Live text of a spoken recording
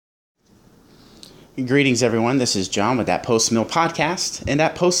Greetings, everyone. This is John with That Post Mill Podcast and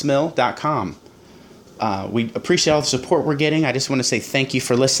at postmill.com. We appreciate all the support we're getting. I just want to say thank you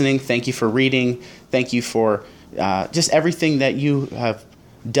for listening. Thank you for reading. Thank you for just everything that you have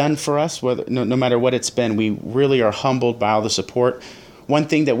done for us, no matter what it's been. We really are humbled by all the support. One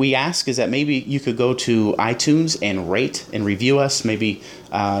thing that we ask is that maybe you could go to iTunes and rate and review us. Maybe,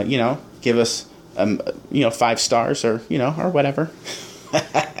 give us, 5 stars or whatever.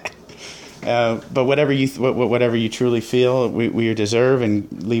 But whatever you truly feel we deserve,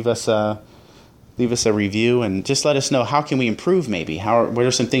 and leave us a review and just let us know how can we improve. Maybe what are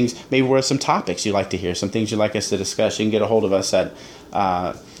some things? Maybe what are some topics you'd like to hear? Some things you'd like us to discuss. You can get a hold of us at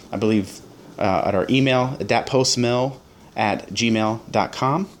I believe at our email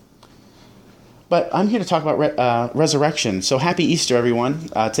thatpostmill@gmail.com. But I'm here to talk about resurrection. So happy Easter, everyone!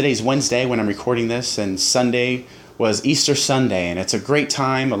 Today's Wednesday when I'm recording this, and Sunday was Easter Sunday, and it's a great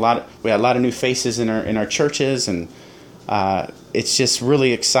time. We had a lot of new faces in our churches, and it's just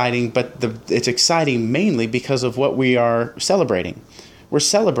really exciting. But it's exciting mainly because of what we are celebrating. We're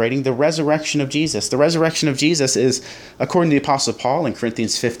celebrating the resurrection of Jesus. The resurrection of Jesus is, according to the Apostle Paul in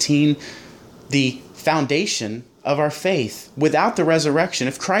Corinthians 15, the foundation of our faith. Without the resurrection,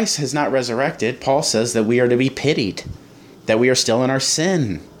 if Christ has not resurrected, Paul says that we are to be pitied, that we are still in our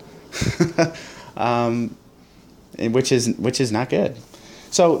sin. Which is not good.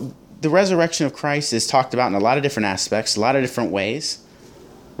 So the resurrection of Christ is talked about in a lot of different aspects, a lot of different ways.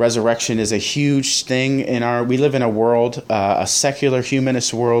 Resurrection is a huge thing we live in a world, a secular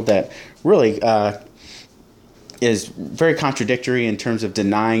humanist world that really is very contradictory in terms of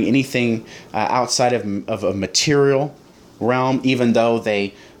denying anything outside of a material realm, even though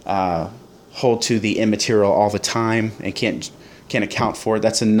they hold to the immaterial all the time and can't account for it.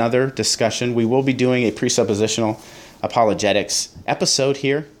 That's another discussion. We will be doing a presuppositional apologetics episode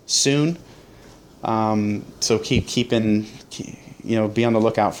here soon. So be on the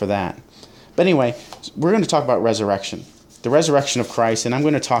lookout for that. But anyway, we're going to talk about resurrection, the resurrection of Christ, and I'm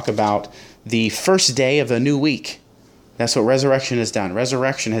going to talk about the first day of a new week. That's what resurrection has done.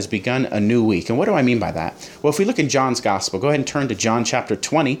 Resurrection has begun a new week. And what do I mean by that? Well, if we look in John's gospel, go ahead and turn to John chapter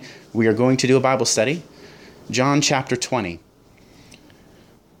 20. We are going to do a Bible study. John chapter 20.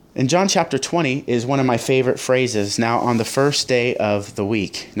 And John chapter 20 is one of my favorite phrases. Now, on the first day of the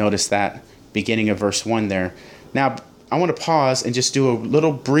week, notice that beginning of verse 1 there. Now, I want to pause and just do a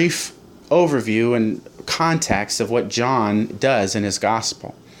little brief overview and context of what John does in his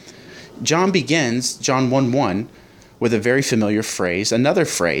gospel. John begins, John 1:1, with a very familiar phrase, another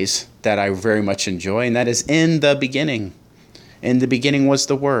phrase that I very much enjoy, and that is, in the beginning. In the beginning was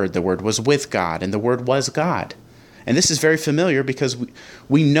the Word was with God, and the Word was God. And this is very familiar because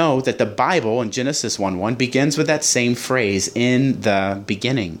we know that the Bible in Genesis 1:1 begins with that same phrase, in the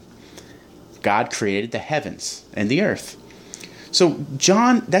beginning. God created the heavens and the earth. So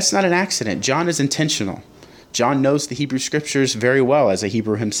John, that's not an accident. John is intentional. John knows the Hebrew Scriptures very well as a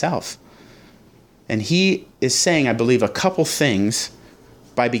Hebrew himself. And he is saying, I believe, a couple things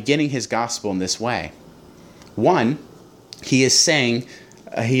by beginning his gospel in this way. One, he is saying,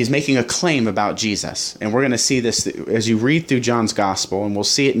 he is making a claim about Jesus. And we're going to see this as you read through John's gospel, and we'll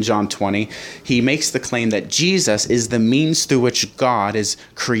see it in John 20. He makes the claim that Jesus is the means through which God is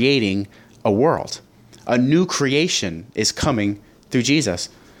creating a world. A new creation is coming through Jesus.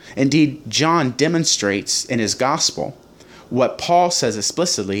 Indeed, John demonstrates in his gospel what Paul says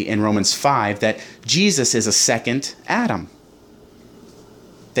explicitly in Romans 5, that Jesus is a second Adam.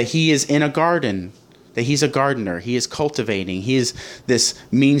 That he is in a garden, that he's a gardener, he is cultivating, he is this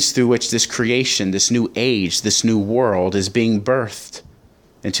means through which this creation, this new age, this new world is being birthed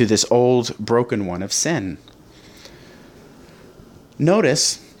into this old broken one of sin.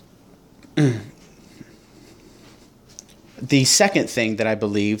 Notice the second thing that I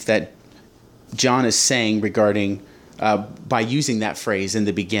believe that John is saying regarding, by using that phrase in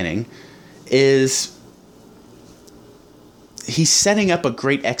the beginning, is he's setting up a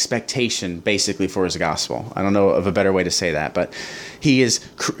great expectation basically for his gospel. I don't know of a better way to say that, but he is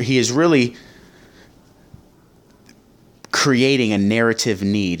really creating a narrative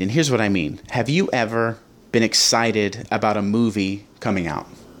need. And here's what I mean. Have you ever been excited about a movie coming out?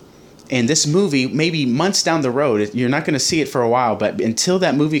 And this movie, maybe months down the road, you're not going to see it for a while, but until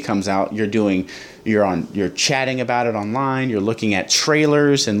that movie comes out, you're chatting about it online, you're looking at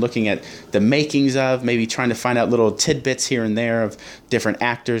trailers and looking at the makings of, maybe trying to find out little tidbits here and there of different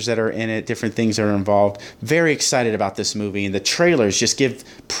actors that are in it, different things that are involved. Very excited about this movie, and the trailers just give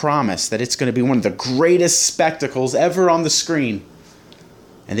promise that it's going to be one of the greatest spectacles ever on the screen.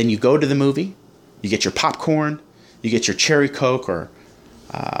 And then you go to the movie, you get your popcorn, you get your cherry Coke or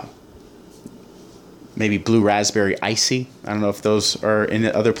maybe blue raspberry icy. I don't know if those are in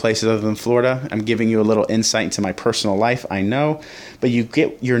other places other than Florida. I'm giving you a little insight into my personal life, I know. But you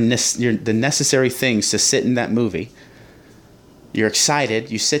get the necessary things to sit in that movie. You're excited.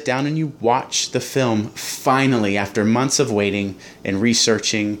 You sit down and you watch the film finally after months of waiting and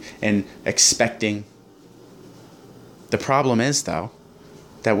researching and expecting. The problem is, though,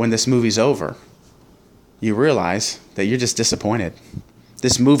 that when this movie's over, you realize that you're just disappointed.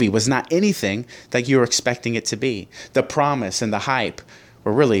 This movie was not anything like you were expecting it to be. The promise and the hype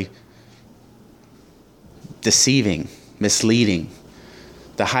were really deceiving, misleading.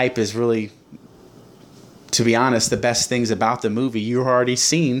 The hype is really, to be honest, the best things about the movie you've already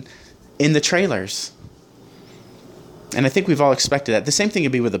seen in the trailers. And I think we've all expected that. The same thing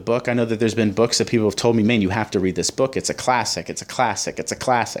could be with a book. I know that there's been books that people have told me, man, you have to read this book. It's a classic. It's a classic. It's a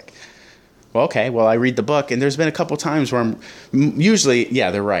classic. Well, okay. Well, I read the book, and there's been a couple times where I'm usually,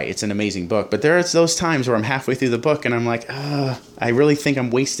 yeah, they're right. It's an amazing book. But there's those times where I'm halfway through the book, and I'm like, I really think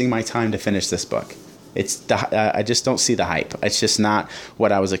I'm wasting my time to finish this book. I just don't see the hype. It's just not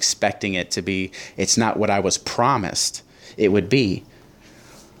what I was expecting it to be. It's not what I was promised it would be.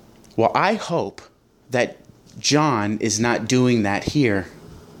 Well, I hope that John is not doing that here,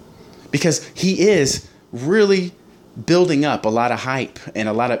 because he is really building up a lot of hype and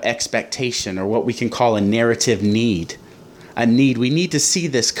a lot of expectation, or what we can call a narrative need. A need. We need to see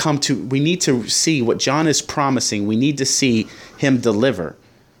this we need to see what John is promising. We need to see him deliver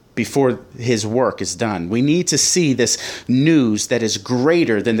before his work is done. We need to see this news that is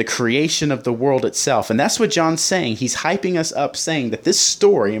greater than the creation of the world itself. And that's what John's saying. He's hyping us up, saying that this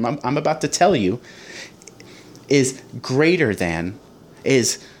story I'm about to tell you is greater than,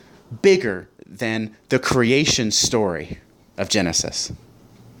 is bigger than the creation story of Genesis.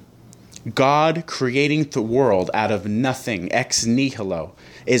 God creating the world out of nothing, ex nihilo,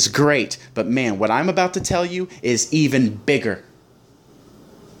 is great. But man, what I'm about to tell you is even bigger.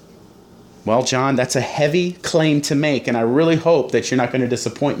 Well, John, that's a heavy claim to make, and I really hope that you're not going to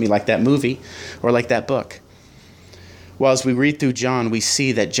disappoint me like that movie or like that book. Well, as we read through John, we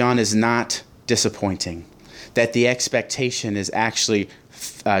see that John is not disappointing, that the expectation is actually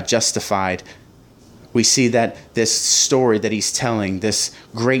justified. We see that this story that he's telling, this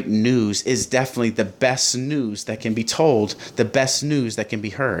great news, is definitely the best news that can be told, the best news that can be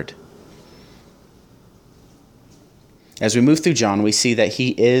heard. As we move through John, we see that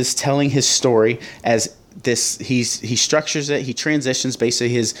he is telling his story as this. He structures it. He transitions basically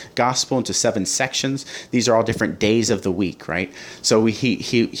his gospel into 7 sections. These are all different days of the week, right? So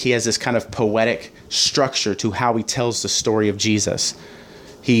he has this kind of poetic structure to how he tells the story of Jesus.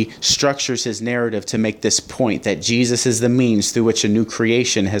 He structures his narrative to make this point that Jesus is the means through which a new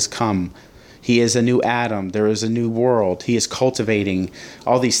creation has come. He is a new Adam. There is a new world. He is cultivating.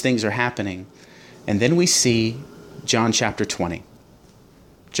 All these things are happening. And then we see John chapter 20.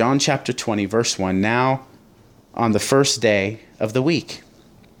 John chapter 20, verse 1. Now, on the first day of the week.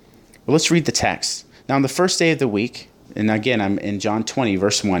 Well, let's read the text. Now, on the first day of the week, and again, I'm in John 20,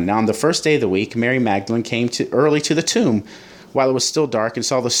 verse 1. Now, on the first day of the week, Mary Magdalene came early to the tomb while it was still dark and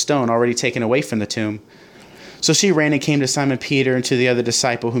saw the stone already taken away from the tomb. So she ran and came to Simon Peter and to the other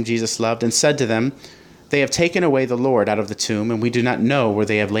disciple whom Jesus loved, and said to them, "They have taken away the Lord out of the tomb, and we do not know where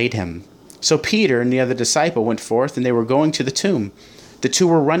they have laid him." So Peter and the other disciple went forth, and they were going to the tomb. The two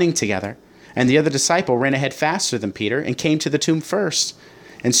were running together, and the other disciple ran ahead faster than Peter and came to the tomb first.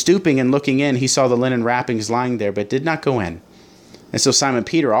 And stooping and looking in, he saw the linen wrappings lying there, but did not go in. And so Simon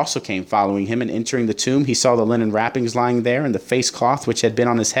Peter also came following him, and entering the tomb, he saw the linen wrappings lying there, and the face cloth which had been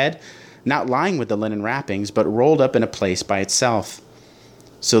on his head, not lying with the linen wrappings, but rolled up in a place by itself.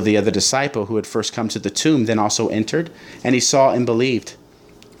 So the other disciple who had first come to the tomb then also entered, and he saw and believed.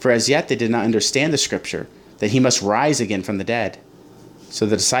 For as yet they did not understand the scripture, that he must rise again from the dead. So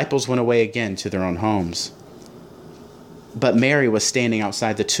the disciples went away again to their own homes. But Mary was standing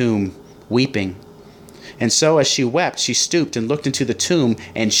outside the tomb, weeping. And so as she wept, she stooped and looked into the tomb,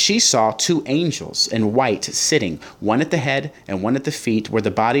 and she saw 2 angels in white sitting, one at the head and one at the feet, where the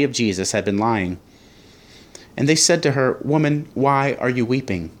body of Jesus had been lying. And they said to her, "Woman, why are you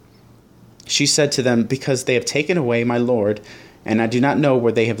weeping?" She said to them, "Because they have taken away my Lord, and I do not know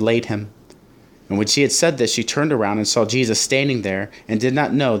where they have laid him." And when she had said this, she turned around and saw Jesus standing there, and did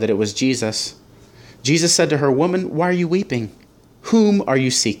not know that it was Jesus. Jesus said to her, "Woman, why are you weeping? Whom are you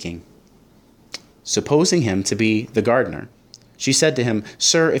seeking?" Supposing him to be the gardener, she said to him,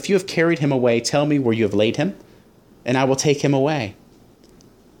 "Sir, if you have carried him away, tell me where you have laid him, and I will take him away."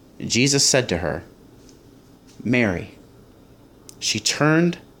 Jesus said to her, "Mary." She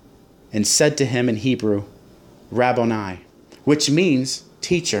turned and said to him in Hebrew, "Rabboni," which means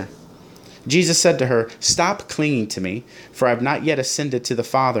teacher. Jesus said to her, "Stop clinging to me, for I have not yet ascended to the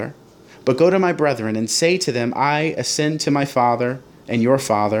Father. But go to my brethren and say to them, I ascend to my Father and your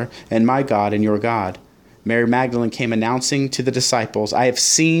Father, and my God and your God." Mary Magdalene came announcing to the disciples, "I have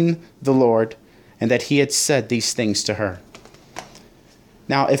seen the Lord," and that he had said these things to her.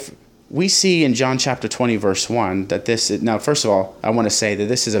 Now, if we see in John chapter 20, verse 1, that now, first of all, I want to say that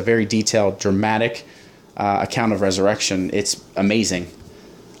this is a very detailed, dramatic account of resurrection. It's amazing.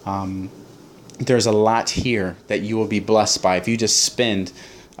 There's a lot here that you will be blessed by if you just spend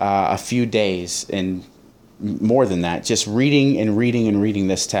a few days, and more than that, just reading and reading and reading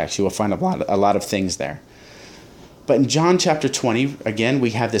this text. You will find a lot of things there. But in John chapter 20, again,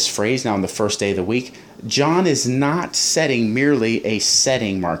 we have this phrase now on the first day of the week. John is not setting merely a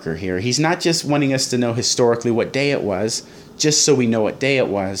setting marker here. He's not just wanting us to know historically what day it was, just so we know what day it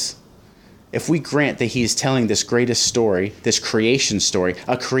was. If we grant that he is telling this greatest story, this creation story,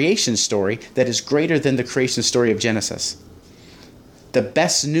 a creation story that is greater than the creation story of Genesis, the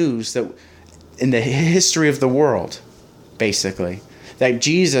best news that in the history of the world, basically, that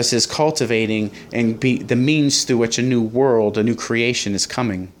Jesus is cultivating and be the means through which a new world, a new creation is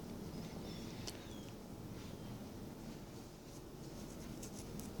coming.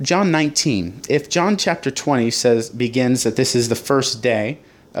 John 19. If John chapter 20 begins that this is the first day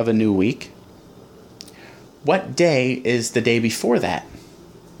of a new week, what day is the day before that?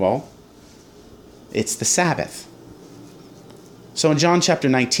 Well, it's the Sabbath. So in John chapter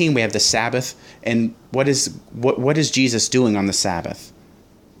 19, we have the Sabbath, and what is Jesus doing on the Sabbath?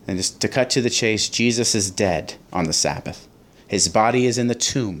 And just to cut to the chase, Jesus is dead on the Sabbath. His body is in the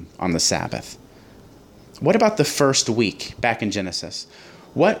tomb on the Sabbath. What about the first week back in Genesis?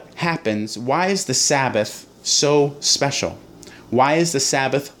 What happens? Why is the Sabbath so special? Why is the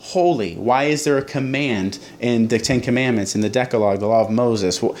Sabbath holy? Why is there a command in the Ten Commandments, in the Decalogue, the law of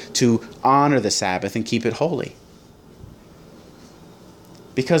Moses, to honor the Sabbath and keep it holy?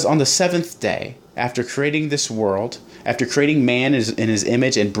 Because on the seventh day, after creating this world, after creating man in his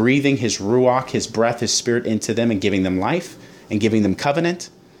image and breathing his ruach, his breath, his spirit into them and giving them life and giving them covenant,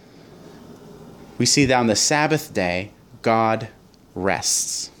 we see that on the Sabbath day, God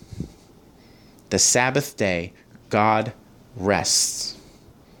rests. The Sabbath day, God rests.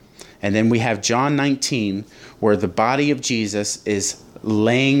 And then we have John 19, where the body of Jesus is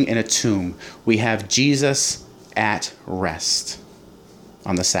laying in a tomb. We have Jesus at rest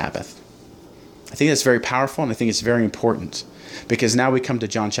on the Sabbath. I think that's very powerful, and I think it's very important, because now we come to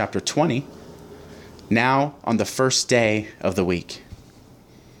John chapter 20, now on the first day of the week,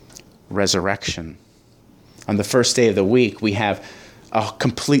 resurrection. On the first day of the week, we have a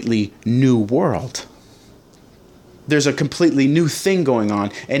completely new world. There's a completely new thing going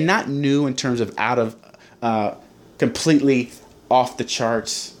on, and not new in terms of completely off the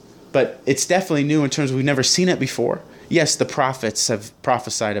charts, but it's definitely new in terms of we've never seen it before. Yes, the prophets have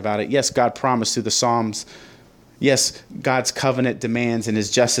prophesied about it. Yes, God promised through the Psalms. Yes, God's covenant demands and his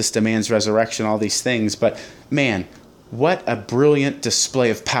justice demands resurrection, all these things. But man, what a brilliant display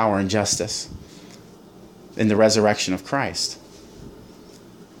of power and justice in the resurrection of Christ.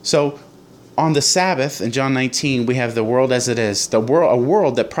 So on the Sabbath in John 19, we have the world as it is. A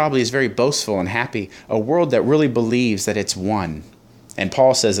world that probably is very boastful and happy. A world that really believes that it's one. And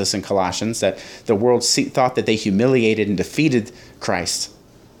Paul says this in Colossians, that the world thought that they humiliated and defeated Christ.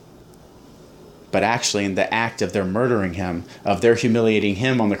 But actually, in the act of their murdering him, of their humiliating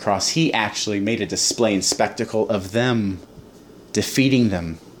him on the cross, he actually made a display and spectacle of them, defeating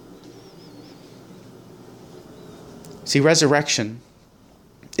them. See, resurrection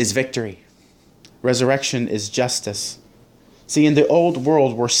is victory. Resurrection is justice. See, in the old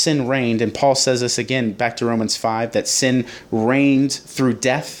world where sin reigned, and Paul says this again, back to Romans 5, that sin reigned through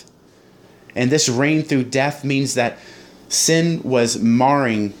death. And this reign through death means that sin was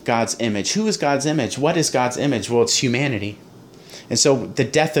marring God's image. Who is God's image? What is God's image? Well, it's humanity. And so the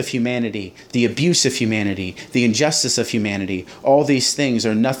death of humanity, the abuse of humanity, the injustice of humanity, all these things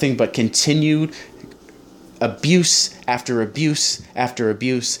are nothing but continued abuse after abuse after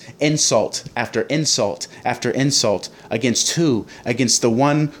abuse, insult after insult after insult. Against who? Against the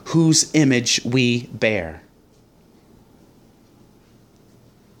one whose image we bear.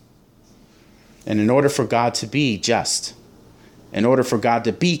 And in order for God to be just, in order for God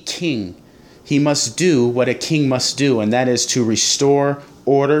to be king, he must do what a king must do, and that is to restore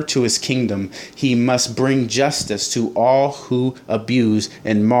order to his kingdom. He must bring justice to all who abuse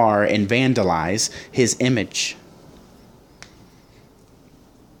and mar and vandalize his image.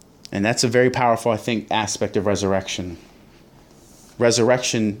 And that's a very powerful, I think, aspect of resurrection.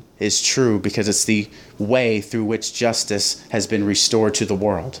 Resurrection is true because it's the way through which justice has been restored to the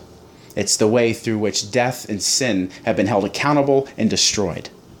world. It's the way through which death and sin have been held accountable and destroyed.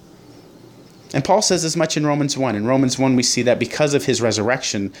 And Paul says as much in Romans 1. In Romans 1, we see that because of his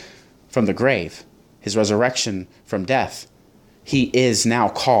resurrection from the grave, his resurrection from death, he is now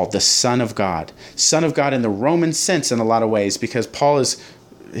called the Son of God. Son of God in the Roman sense in a lot of ways, because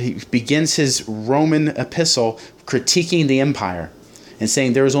he begins his Roman epistle critiquing the empire and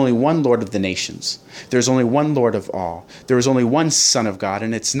saying there is only one Lord of the nations. There's only one Lord of all. There is only one Son of God,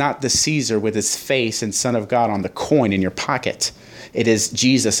 and it's not the Caesar with his face and Son of God on the coin in your pocket. It is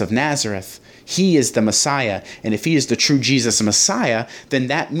Jesus of Nazareth. He is the Messiah, and if he is the true Jesus Messiah, then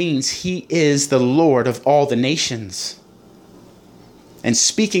that means he is the Lord of all the nations. And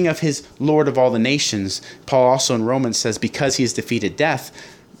speaking of his Lord of all the nations, Paul also in Romans says because he has defeated death,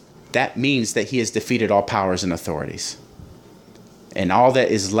 that means that he has defeated all powers and authorities. And all that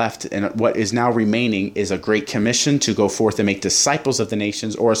is left and what is now remaining is a great commission to go forth and make disciples of the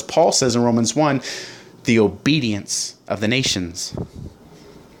nations, or as Paul says in Romans 1, the obedience of the nations.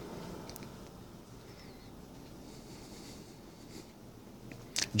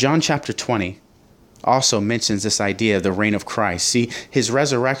 John chapter 20 also mentions this idea of the reign of Christ. See, his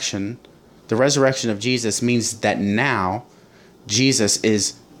resurrection, the resurrection of Jesus, means that now Jesus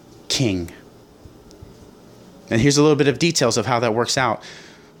is king. And here's a little bit of details of how that works out.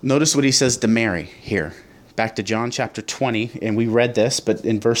 Notice what he says to Mary here. Back to John chapter 20, and we read this, but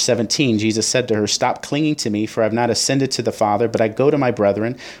in verse 17, Jesus said to her, "Stop clinging to me, for I have not ascended to the Father, but go to my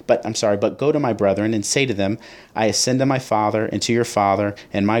brethren, and say to them, I ascend to my Father, and to your Father,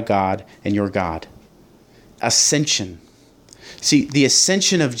 and my God, and your God." Ascension. See, the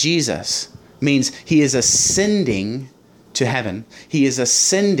ascension of Jesus means he is ascending to heaven. He is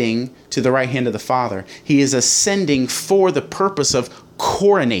ascending to the right hand of the Father. He is ascending for the purpose of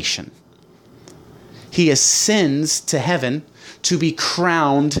coronation. He ascends to heaven to be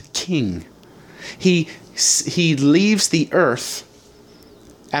crowned king. He leaves the earth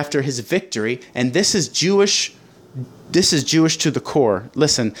after his victory, and this is Jewish to the core.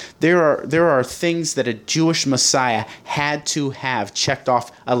 Listen, there are things that a Jewish Messiah had to have checked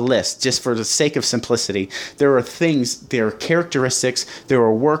off a list just for the sake of simplicity. There are things, there are characteristics, there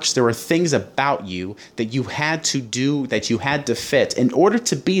are works, there are things about you that you had to do, that you had to fit in order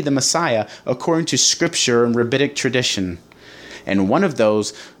to be the Messiah according to scripture and rabbinic tradition. And one of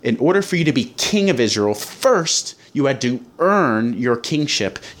those, in order for you to be king of Israel, first you had to earn your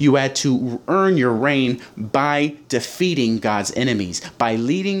kingship. You had to earn your reign by defeating God's enemies, by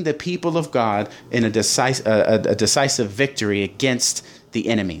leading the people of God in a decisive victory against the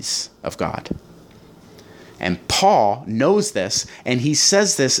enemies of God. And Paul knows this, and he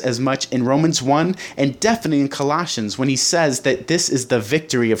says this as much in Romans 1 and definitely in Colossians when he says that this is the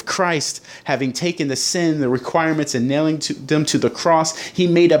victory of Christ. Having taken the sin, the requirements, and nailing them to the cross, he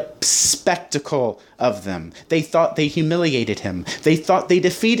made a spectacle of them. They thought they humiliated him. They thought they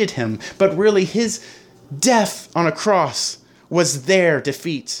defeated him. But really, his death on a cross was their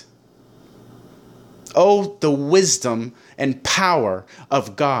defeat. Oh, the wisdom and power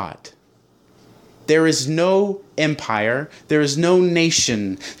of God. There is no empire, there is no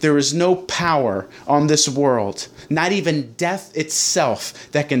nation, there is no power on this world, not even death itself,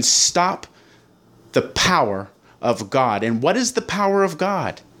 that can stop the power of God. And what is the power of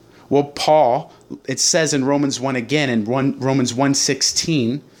God? Well, Paul, it says in Romans 1 again, in Romans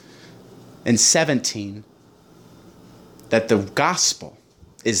 1:16 and 17, that the gospel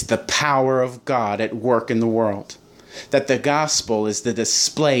is the power of God at work in the world. That the gospel is the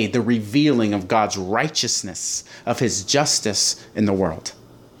display, the revealing of God's righteousness, of his justice in the world.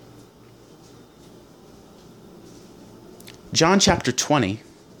 John chapter 20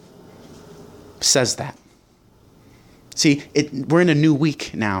 says that. See, we're in a new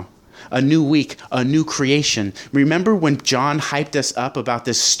week now. A new week, a new creation. Remember when John hyped us up about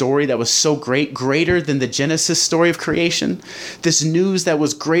this story that was so great, greater than the Genesis story of creation? This news that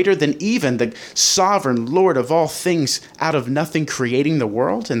was greater than even the sovereign Lord of all things out of nothing creating the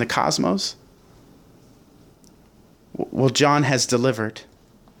world and the cosmos? Well, John has delivered.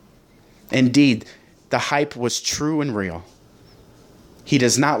 Indeed, the hype was true and real. He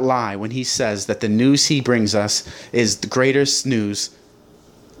does not lie when he says that the news he brings us is the greatest news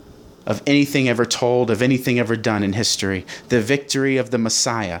of anything ever told, of anything ever done in history. The victory of the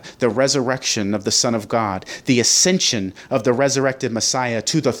Messiah, the resurrection of the Son of God, the ascension of the resurrected Messiah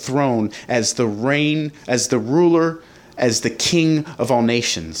to the throne as the reign, as the ruler, as the King of all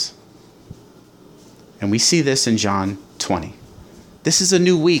nations. And we see this in John 20. This is a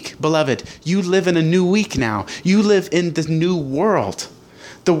new week, beloved. You live in a new week now. You live in the new world.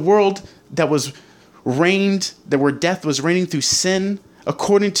 The world that was reigned, where death was reigning through sin,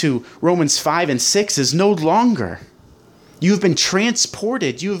 according to Romans 5 and 6, is no longer. You've been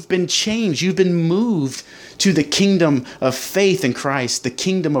transported. You've been changed. You've been moved to the kingdom of faith in Christ, the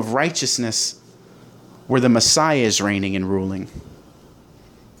kingdom of righteousness, where the Messiah is reigning and ruling.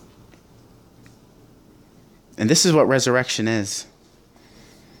 And this is what resurrection is.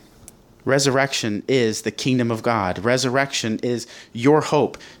 Resurrection is the kingdom of God. Resurrection is your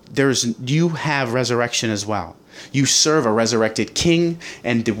hope. You have resurrection as well. You serve a resurrected king,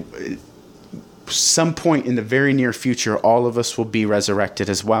 and some point in the very near future, all of us will be resurrected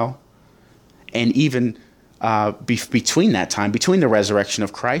as well. And even between that time, between the resurrection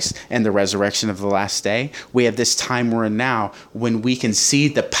of Christ and the resurrection of the last day, we have this time we're in now when we can see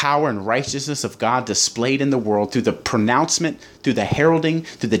the power and righteousness of God displayed in the world through the pronouncement, through the heralding,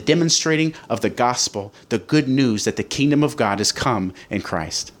 through the demonstrating of the gospel, the good news that the kingdom of God has come in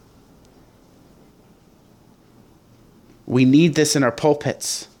Christ. We need this in our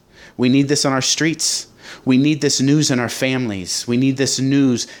pulpits. We need this on our streets. We need this news in our families. We need this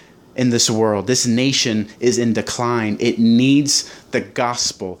news in this world. This nation is in decline. It needs the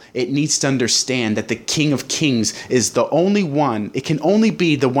gospel. It needs to understand that the King of Kings is the only one. It can only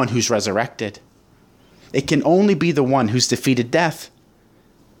be the one who's resurrected. It can only be the one who's defeated death.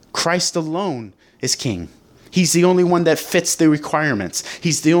 Christ alone is King. He's the only one that fits the requirements.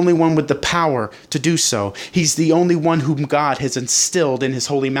 He's the only one with the power to do so. He's the only one whom God has instilled in his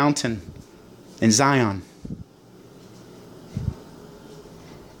holy mountain in Zion.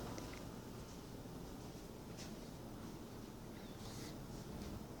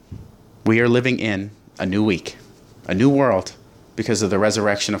 We are living in a new week, a new world, because of the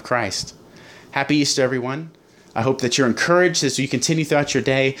resurrection of Christ. Happy Easter, everyone. I hope that you're encouraged as you continue throughout your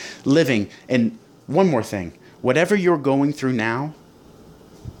day living. And one more thing, whatever you're going through now,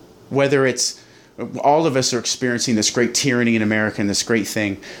 whether it's all of us are experiencing this great tyranny in America and this great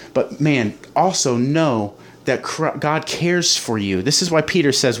thing, but man, also know that God cares for you. This is why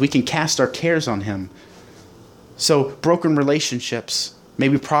Peter says we can cast our cares on him. So broken relationships,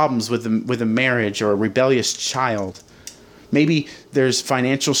 maybe problems with a marriage or a rebellious child. Maybe there's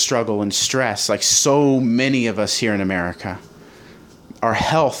financial struggle and stress like so many of us here in America. Our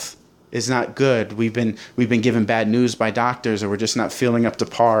health is not good. We've been given bad news by doctors, or we're just not feeling up to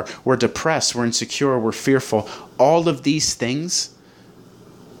par. We're depressed, we're insecure, we're fearful. All of these things,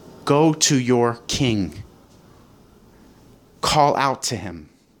 go to your King. Call out to him.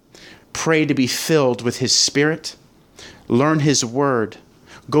 Pray to be filled with his Spirit. Learn his word.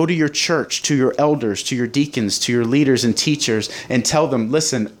 Go to your church, to your elders, to your deacons, to your leaders and teachers, and tell them,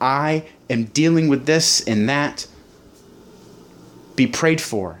 listen, I am dealing with this and that. Be prayed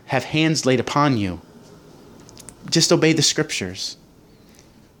for. Have hands laid upon you. Just obey the scriptures.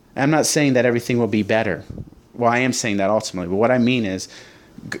 I'm not saying that everything will be better. Well, I am saying that ultimately. But what I mean is,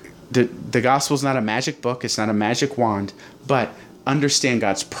 the gospel is not a magic book. It's not a magic wand. But understand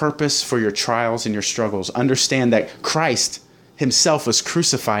God's purpose for your trials and your struggles. Understand that Christ himself was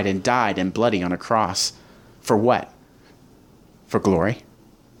crucified and died and bloody on a cross. For what? For glory,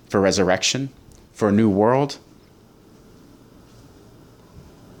 for resurrection, for a new world.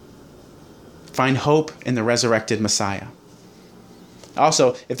 Find hope in the resurrected Messiah.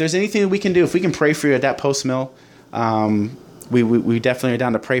 Also, if there's anything that we can do, if we can pray for you at that post mill, we definitely are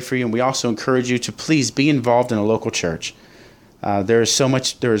down to pray for you. And we also encourage you to please be involved in a local church. There is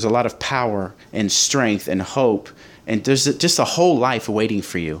a lot of power and strength and hope, and there's just a whole life waiting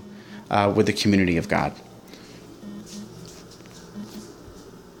for you with the community of God.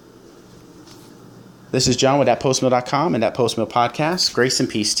 This is John with thatpostmill.com and That Post Mill Podcast. Grace and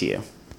peace to you.